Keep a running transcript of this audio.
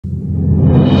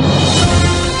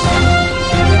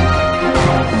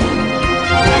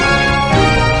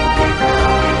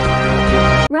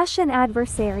Russian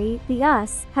adversary, the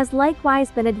HELWS, has likewise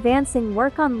been advancing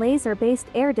work on laser-based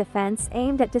air defense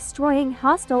aimed at destroying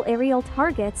hostile aerial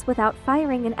targets without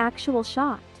firing an actual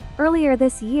shot. Earlier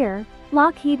this year,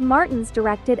 Lockheed Martin's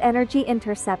directed energy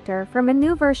interceptor for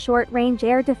maneuver short-range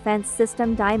air defense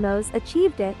system DEIMOS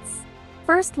achieved its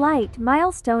first light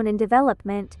milestone in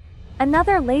development.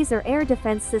 Another laser air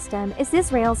defense system is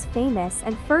Israel's famous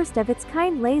and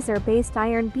first-of-its-kind laser-based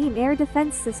iron beam air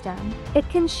defense system. It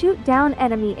can shoot down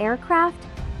enemy aircraft,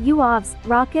 HELWS,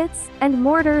 rockets, and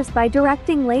mortars by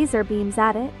directing laser beams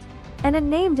at it. An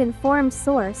unnamed informed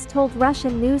source told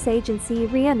Russian news agency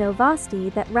RIA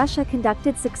Novosti that Russia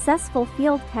conducted successful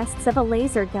field tests of a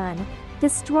laser gun,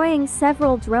 destroying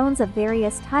several drones of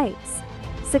various types.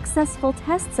 Successful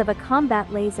tests of a combat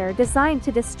laser designed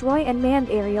to destroy unmanned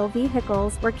aerial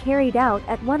vehicles were carried out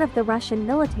at one of the Russian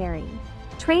military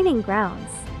training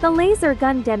grounds. The laser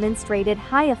gun demonstrated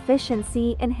high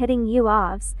efficiency in hitting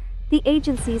HELWS, the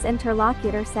agency's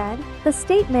interlocutor said. The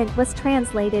statement was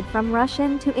translated from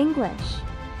Russian to English.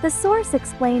 The source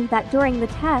explained that during the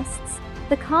tests,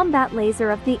 the combat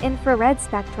laser of the infrared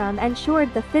spectrum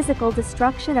ensured the physical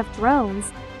destruction of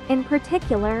drones, in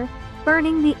particular,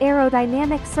 burning the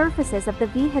aerodynamic surfaces of the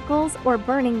vehicles or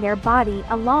burning their body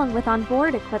along with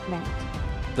onboard equipment.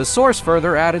 The source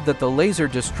further added that the laser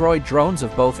destroyed drones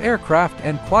of both aircraft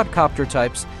and quadcopter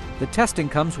types. The testing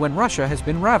comes when Russia has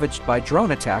been ravaged by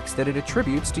drone attacks that it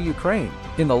attributes to Ukraine.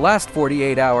 In the last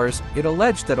 48 hours, it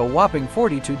alleged that a whopping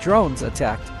 42 drones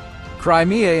attacked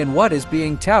Crimea in what is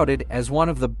being touted as one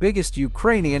of the biggest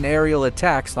Ukrainian aerial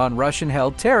attacks on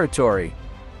Russian-held territory.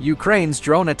 Ukraine's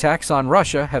drone attacks on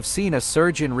Russia have seen a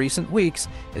surge in recent weeks,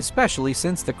 especially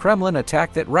since the Kremlin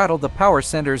attack that rattled the power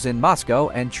centers in Moscow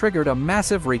and triggered a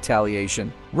massive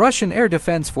retaliation. Russian air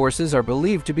defense forces are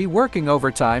believed to be working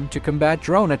overtime to combat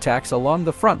drone attacks along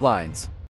the front lines.